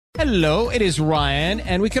Hello, it is Ryan,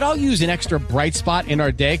 and we could all use an extra bright spot in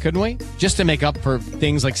our day, couldn't we? Just to make up for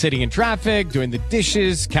things like sitting in traffic, doing the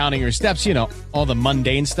dishes, counting your steps, you know, all the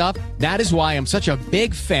mundane stuff. That is why I'm such a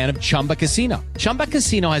big fan of Chumba Casino. Chumba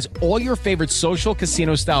Casino has all your favorite social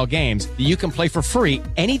casino-style games that you can play for free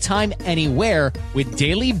anytime, anywhere with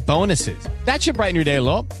daily bonuses. That should brighten your day a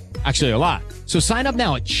little. Actually, a lot. So sign up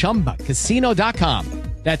now at ChumbaCasino.com.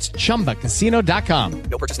 That's ChumbaCasino.com.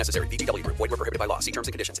 No purchase necessary. VGW Group. Void where prohibited by law. See terms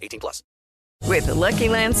and conditions. 18+. With the Lucky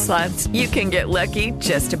Land Slots, you can get lucky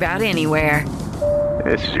just about anywhere.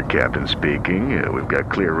 This is your captain speaking. We've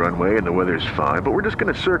got clear runway and the weather's fine, but we're just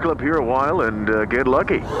going to circle up here a while and get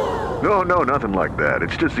lucky. No, nothing like that.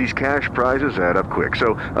 It's just these cash prizes add up quick.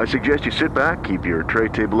 So I suggest you sit back, keep your tray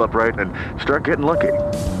table upright, and start getting lucky.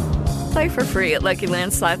 Play for free at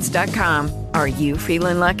LuckyLandSlots.com. Are you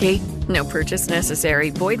feeling lucky? No purchase necessary.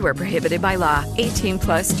 Void where prohibited by law.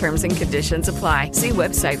 18+ terms and conditions apply. See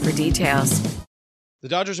website for details. The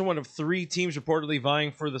Dodgers are one of 3 teams reportedly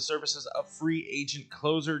vying for the services of free agent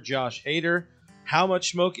closer Josh Hader. How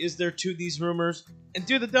much smoke is there to these rumors? And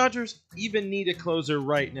do the Dodgers even need a closer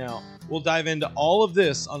right now? We'll dive into all of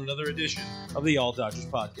this on another edition of the All Dodgers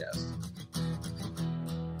podcast.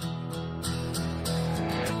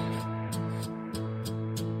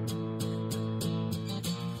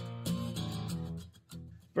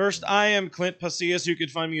 First, I am Clint Pasillas. You can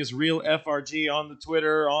find me as Real FRG on the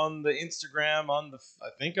Twitter, on the Instagram, on the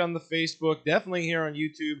Facebook, definitely here on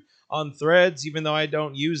YouTube, on Threads, even though I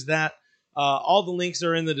don't use that. All the links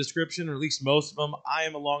are in the description, or at least most of them. I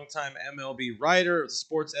am a longtime MLB writer,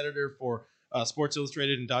 sports editor for Sports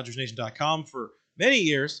Illustrated and DodgersNation.com for many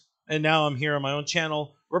years, and now I'm here on my own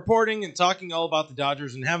channel reporting and talking all about the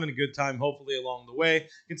Dodgers and having a good time, hopefully, along the way.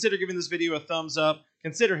 Consider giving this video a thumbs up.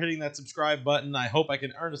 Consider hitting that subscribe button. I hope I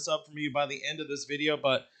can earn a sub from you by the end of this video,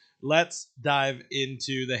 but let's dive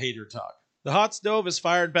into the Hader talk. The hot stove is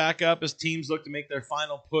fired back up as teams look to make their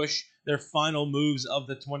final push, their final moves of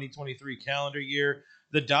the 2023 calendar year.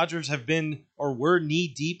 The Dodgers have been, or were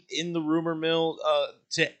knee-deep in the rumor mill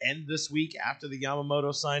to end this week after the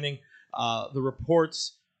Yamamoto signing. The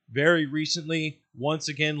reports very recently, once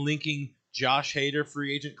again, linking Josh Hader,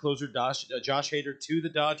 free agent closer Josh Hader, to the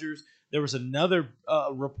Dodgers. There was another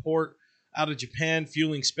report out of Japan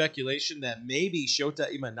fueling speculation that maybe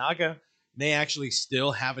Shota Imanaga may actually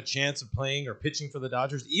still have a chance of playing or pitching for the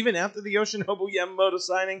Dodgers, even after the Yoshinobu Yamamoto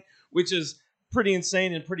signing, which is pretty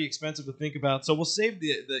insane and pretty expensive to think about. So we'll save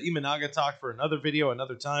the Imanaga talk for another video,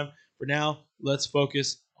 another time. For now, let's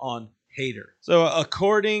focus on Hader. So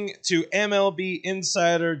according to MLB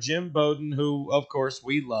insider Jim Bowden, who, of course,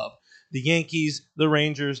 we love, the Yankees, the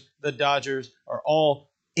Rangers, the Dodgers are all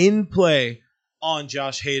in play on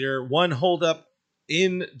Josh Hader. One holdup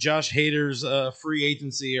in Josh Hader's free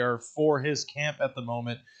agency, or for his camp at the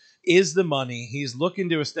moment, is the money. He's looking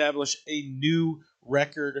to establish a new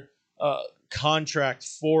record contract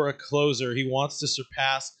for a closer. He wants to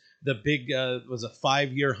surpass the big, was a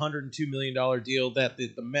 5-year, $102 million deal that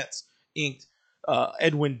the Mets inked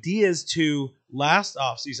Edwin Diaz to last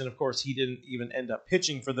offseason. Of course, he didn't even end up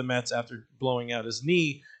pitching for the Mets after blowing out his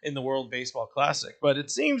knee in the World Baseball Classic. But it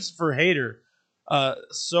seems for Hader,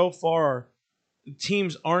 so far,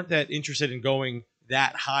 teams aren't that interested in going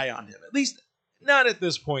that high on him, at least not at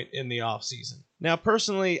this point in the offseason. Now,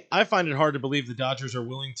 personally, I find it hard to believe the Dodgers are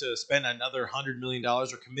willing to spend another $100 million or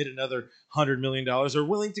commit another $100 million or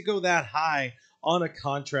willing to go that high on a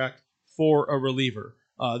contract for a reliever.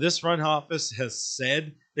 This front office has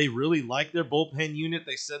said they really like their bullpen unit.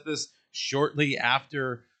 They said this shortly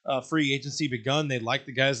after free agency begun. They liked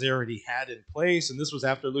the guys they already had in place, and this was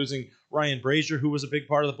after losing Ryan Brazier, who was a big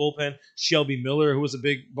part of the bullpen, Shelby Miller, who was a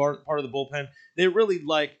big part of the bullpen. They really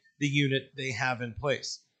like the unit they have in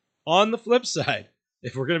place. On the flip side,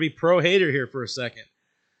 if we're going to be pro-Hader here for a second,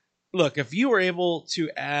 look, if you were able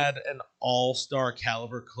to add an all-star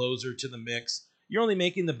caliber closer to the mix, you're only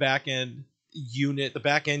making the back end unit of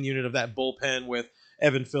that bullpen with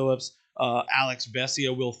Evan Phillips, Alex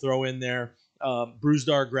Vesia will throw in there,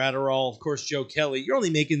 Brusdar Graterol, of course, Joe Kelly. You're only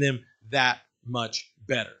making them that much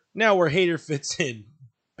better. Now, where Hader fits in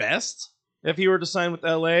best, if he were to sign with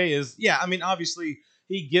LA, is, obviously,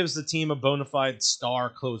 he gives the team a bona fide star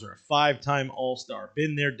closer, a 5-time All-Star,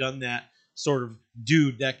 been there, done that sort of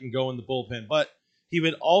dude that can go in the bullpen. But he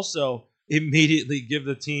would also immediately give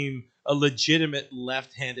the team a legitimate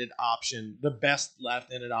left-handed option, the best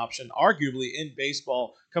left-handed option, arguably, in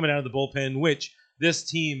baseball coming out of the bullpen, which this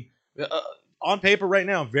team, on paper right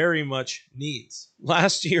now, very much needs.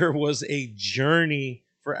 Last year was a journey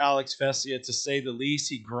for Alex Vesia, to say the least.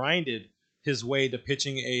 He grinded his way to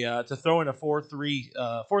pitching to throw in a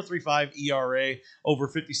 4.35 ERA over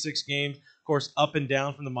 56 games. Of course, up and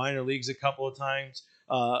down from the minor leagues a couple of times.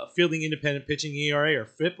 Fielding independent pitching ERA or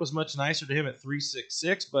FIP was much nicer to him at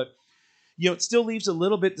 3.66, but it still leaves a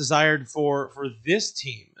little bit desired for this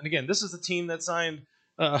team. And again, this is the team that signed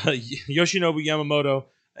Yoshinobu Yamamoto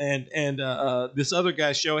and this other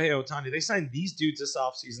guy, Shohei Ohtani. They signed these dudes this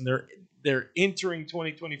offseason. They're entering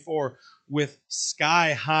 2024 with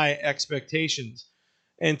sky-high expectations.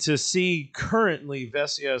 And to see currently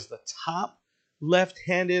Vesia as the top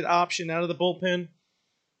left-handed option out of the bullpen,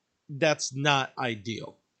 that's not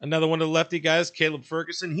ideal. Another one of the lefty guys, Caleb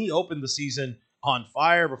Ferguson, he opened the season on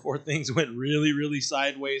fire before things went really, really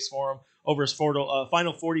sideways for him. Over his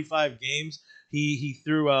final 45 games, he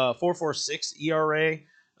threw a 4.46 ERA.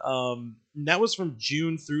 That was from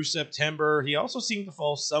June through September. He also seemed to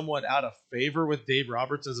fall somewhat out of favor with Dave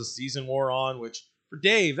Roberts as the season wore on, which for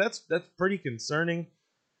Dave, that's pretty concerning.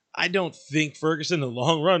 I don't think Ferguson in the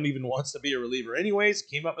long run even wants to be a reliever anyways.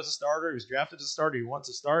 Came up as a starter. He was drafted as a starter. He wants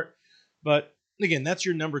to start. But again, that's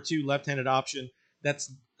your number 2 left-handed option.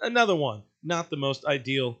 That's another one. Not the most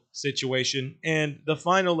ideal situation. And the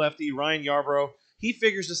final lefty, Ryan Yarbrough, he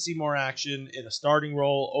figures to see more action in a starting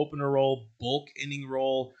role, opener role, bulk inning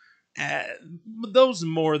role. Those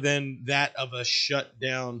more than that of a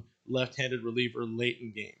shutdown left-handed reliever late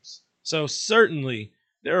in games. So certainly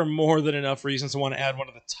there are more than enough reasons to want to add one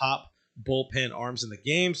of the top bullpen arms in the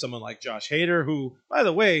game. Someone like Josh Hader, who, by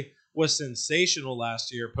the way, was sensational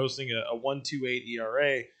last year, posting a 1.28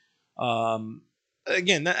 ERA.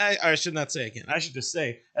 Again, I should not say again. I should just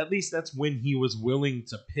say, at least that's when he was willing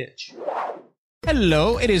to pitch.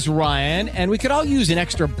 Hello, it is Ryan, and we could all use an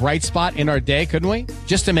extra bright spot in our day, couldn't we?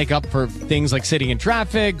 Just to make up for things like sitting in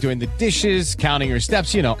traffic, doing the dishes, counting your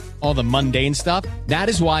steps, all the mundane stuff. That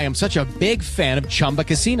is why I'm such a big fan of Chumba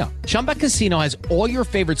Casino. Chumba Casino has all your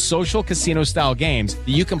favorite social casino-style games that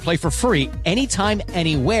you can play for free anytime,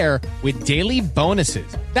 anywhere with daily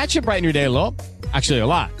bonuses. That should brighten your day a little. Actually, a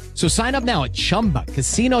lot. So sign up now at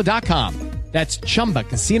ChumbaCasino.com. That's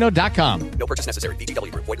ChumbaCasino.com. No purchase necessary.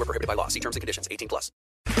 VGW Group. Void where prohibited by law. See terms and conditions. 18+.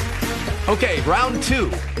 Okay, round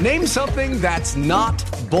 2. Name something that's not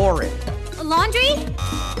boring. A laundry?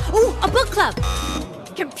 Ooh, a book club.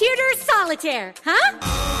 Computer solitaire,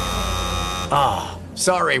 huh?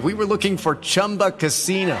 Sorry, we were looking for Chumba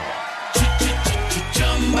Casino.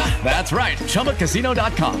 That's right.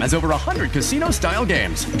 ChumbaCasino.com has over 100 casino-style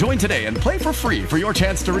games. Join today and play for free for your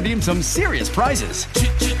chance to redeem some serious prizes.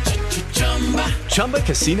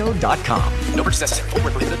 ChumbaCasino.com. No purchase necessary. Void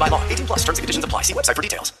where prohibited by law. 18+. Terms and conditions apply. See website for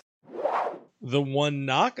details. The one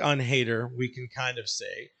knock on Hader, we can kind of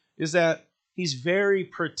say, is that he's very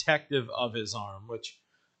protective of his arm, which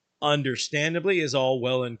understandably is all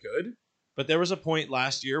well and good. But there was a point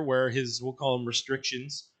last year where his, we'll call them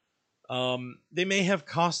restrictions, they may have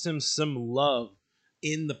cost him some love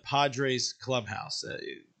in the Padres clubhouse.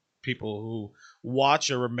 People who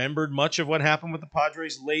watch or remembered much of what happened with the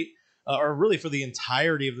Padres late, or really for the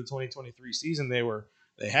entirety of the 2023 season, they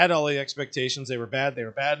had all the expectations. They were bad,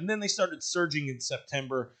 and then they started surging in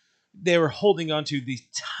September. They were holding on to the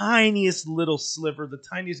tiniest little sliver, the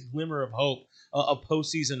tiniest glimmer of hope, of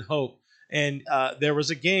postseason hope. And there was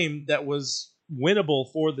a game that was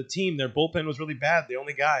winnable for the team. Their bullpen was really bad. The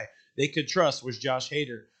only guy they could trust was Josh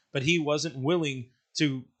Hader, but he wasn't willing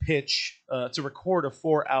to pitch, to record a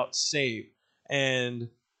 4-out save. And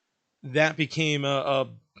that became a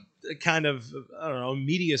kind of,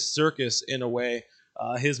 media circus in a way.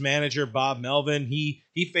 His manager, Bob Melvin, he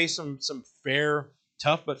faced some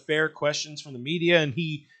tough but fair questions from the media, and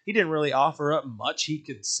he didn't really offer up much he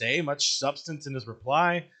could say, much substance in his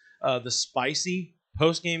reply. The spicy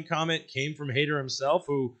post-game comment came from Hader himself,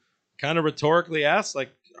 who kind of rhetorically asked,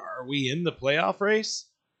 like, are we in the playoff race?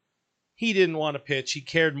 He didn't want to pitch. He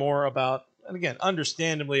cared more about, and again,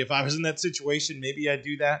 understandably, if I was in that situation, maybe I'd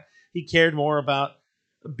do that. He cared more about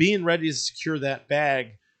being ready to secure that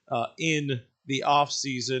bag in the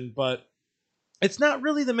offseason, but it's not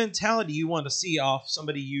really the mentality you want to see off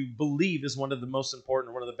somebody you believe is one of the most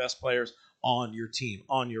important, one of the best players on your team,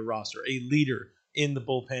 on your roster, a leader in the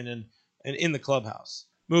bullpen and in the clubhouse.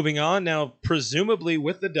 Moving on, now presumably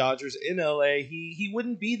with the Dodgers in LA, he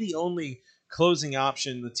wouldn't be the only closing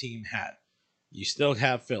option the team had. You still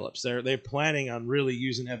have Phillips. They're planning on really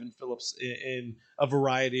using Evan Phillips in a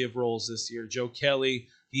variety of roles this year. Joe Kelly,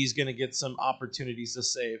 he's going to get some opportunities to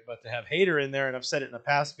save. But to have Hader in there, and I've said it in a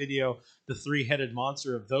past video, the three-headed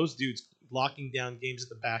monster of those dudes locking down games at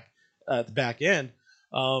the back end.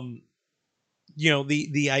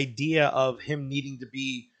 The idea of him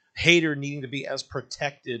Hader needing to be as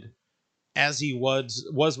protected as he was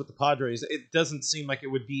with the Padres, it doesn't seem like it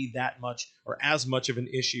would be that much or as much of an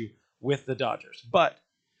issue with the Dodgers. But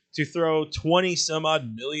to throw 20 some odd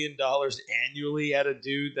 $1 million annually at a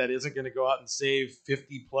dude that isn't going to go out and save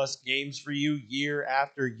 50 plus games for you year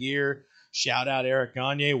after year, shout out Eric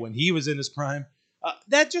Gagne when he was in his prime,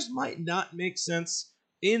 that just might not make sense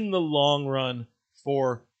in the long run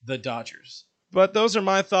for the Dodgers. But those are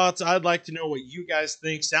my thoughts. I'd like to know what you guys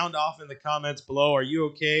think. Sound off in the comments below. Are you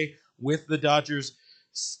okay with the Dodgers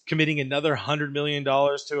committing another $100 million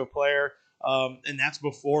to a player? And that's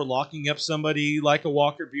before locking up somebody like a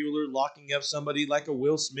Walker Buehler, locking up somebody like a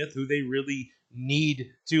Will Smith, who they really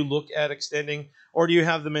need to look at extending? Or do you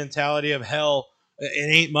have the mentality of, hell,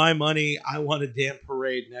 it ain't my money, I want a damn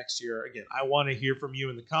parade next year? Again, I want to hear from you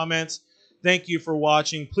in the comments. Thank you for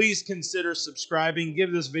watching. Please consider subscribing.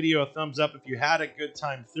 Give this video a thumbs up if you had a good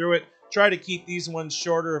time through it. Try to keep these ones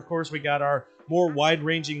shorter. Of course, we got our more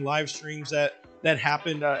wide-ranging live streams that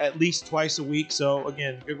happen at least twice a week. So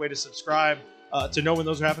again, good way to subscribe. To know when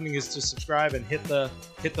those are happening is to subscribe and hit the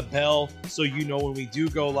bell so you know when we do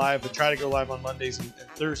go live. But try to go live on Mondays and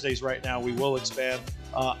Thursdays right now. We will expand.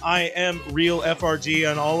 I am Real FRG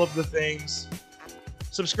on all of the things.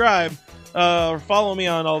 Subscribe or follow me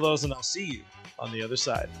on all those, and I'll see you on the other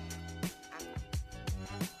side.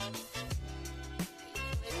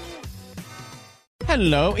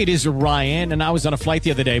 Hello, it is Ryan, and I was on a flight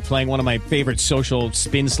the other day playing one of my favorite social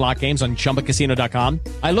spin slot games on ChumbaCasino.com.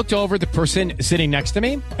 I looked over at the person sitting next to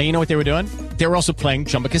me, and you know what they were doing? They were also playing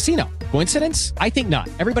Chumba Casino. Coincidence? I think not.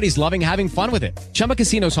 Everybody's loving having fun with it. Chumba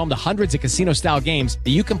Casino is home to hundreds of casino-style games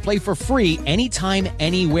that you can play for free anytime,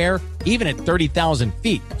 anywhere, even at 30,000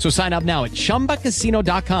 feet. So sign up now at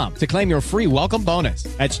ChumbaCasino.com to claim your free welcome bonus.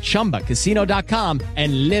 That's ChumbaCasino.com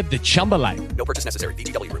and live the Chumba life. No purchase necessary.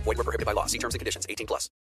 VGW Group. Void where prohibited by law. See terms and conditions. 18 plus.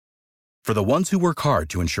 For the ones who work hard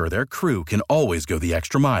to ensure their crew can always go the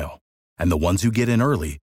extra mile, and the ones who get in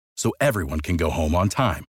early so everyone can go home on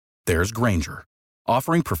time, there's Grainger,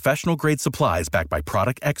 offering professional-grade supplies backed by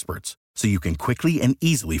product experts so you can quickly and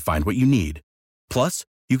easily find what you need. Plus,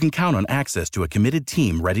 you can count on access to a committed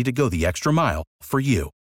team ready to go the extra mile for you.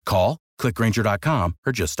 Call, click Grainger.com,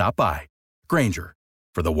 or just stop by. Grainger,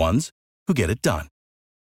 for the ones who get it done.